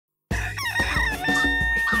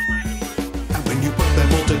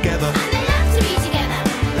together. They love to be together.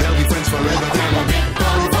 They'll be friends forever. They're a big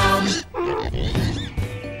bum farm.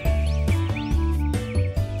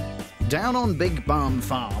 Down on Big Barn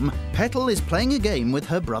Farm, Petal is playing a game with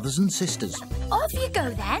her brothers and sisters. Off you go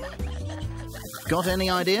then. Got any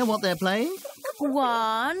idea what they're playing?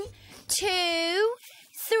 1, 2,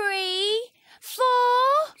 3, 4.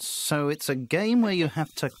 So it's a game where you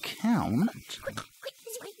have to count. 5.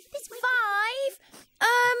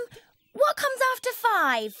 What comes after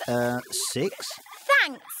 5? 6.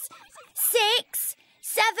 Thanks. 6,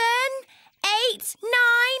 7, 8, 9,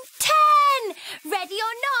 10. Ready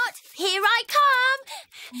or not, here I come.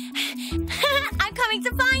 I'm coming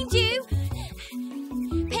to find you.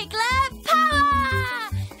 Piglet power!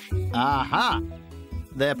 Aha!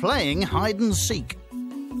 They're playing hide and seek.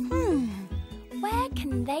 Where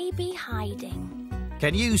can they be hiding?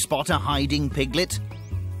 Can you spot a hiding piglet?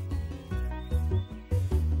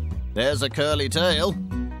 There's a curly tail.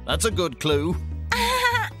 That's a good clue.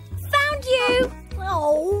 Found you!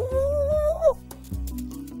 Oh.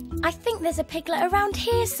 I think there's a piglet around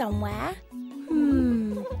here somewhere.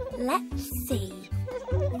 Let's see.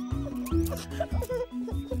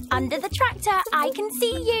 Under the tractor, I can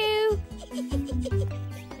see you.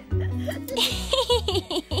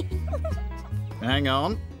 Hang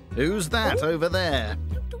on. Who's that over there?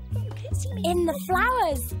 In the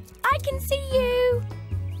flowers, I can see you.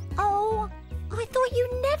 Oh, I thought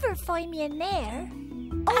you'd never find me in there.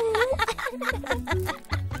 Oh.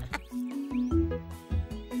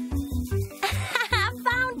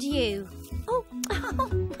 Found you. Oh.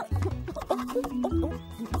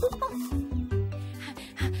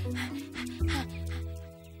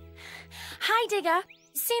 Hi, Digger.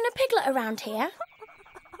 Seen a piglet around here?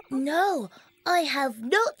 No, I have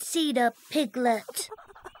not seen a piglet.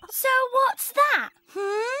 So what's that?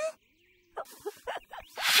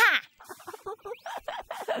 Ha!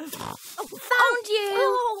 Found you!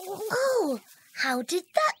 Oh, how did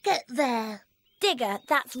that get there? Digger,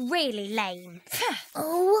 that's really lame.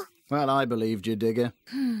 Oh. Well, I believed you, Digger.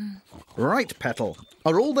 Right, Petal.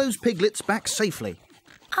 Are all those piglets back safely?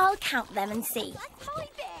 I'll count them and see.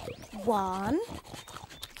 1,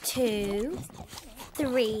 2,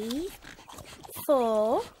 3,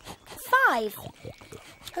 4, 5.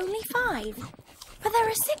 Only 5. But there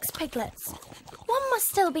are 6 piglets. One must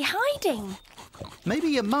still be hiding. Maybe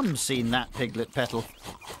your mum's seen that piglet, Petal.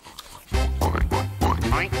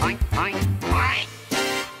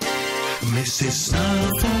 Mrs.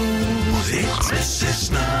 Snuffles, it's Mrs.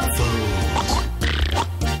 Snuffles.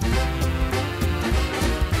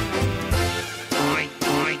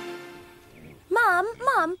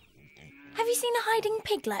 Mum, have you seen a hiding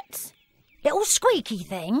piglet? Little squeaky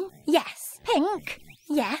thing? Yes. Pink?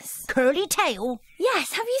 Yes. Curly tail?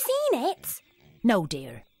 Yes, have you seen it? No,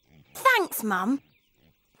 dear. Thanks, Mum.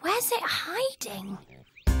 Where's it hiding?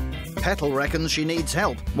 Petal reckons she needs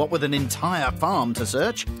help, what with an entire farm to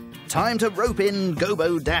search. Time to rope in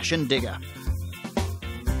Gobo, Dash and Digger.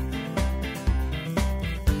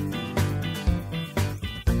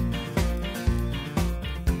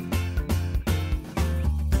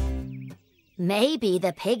 Maybe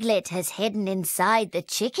the piglet has hidden inside the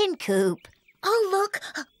chicken coop. Oh, look!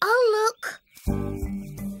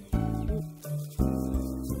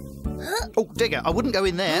 Oh, Digger, I wouldn't go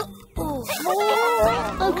in there.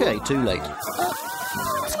 OK, too late.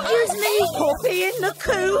 Excuse me! Poppy in the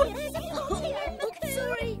coop!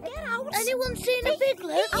 Sorry, get out! Anyone seen a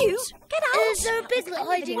piglet? You, get out! Is there a piglet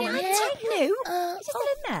hiding in here? No. Is it still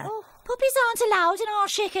in there? Puppies aren't allowed in our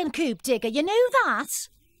chicken coop, Digger. You know that?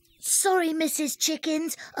 Sorry, Mrs.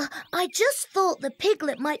 Chickens. I just thought the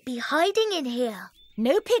piglet might be hiding in here.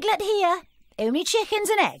 No piglet here. Only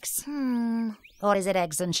chickens and eggs. Or is it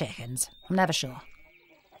eggs and chickens? I'm never sure.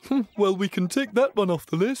 Well, we can tick that one off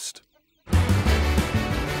the list.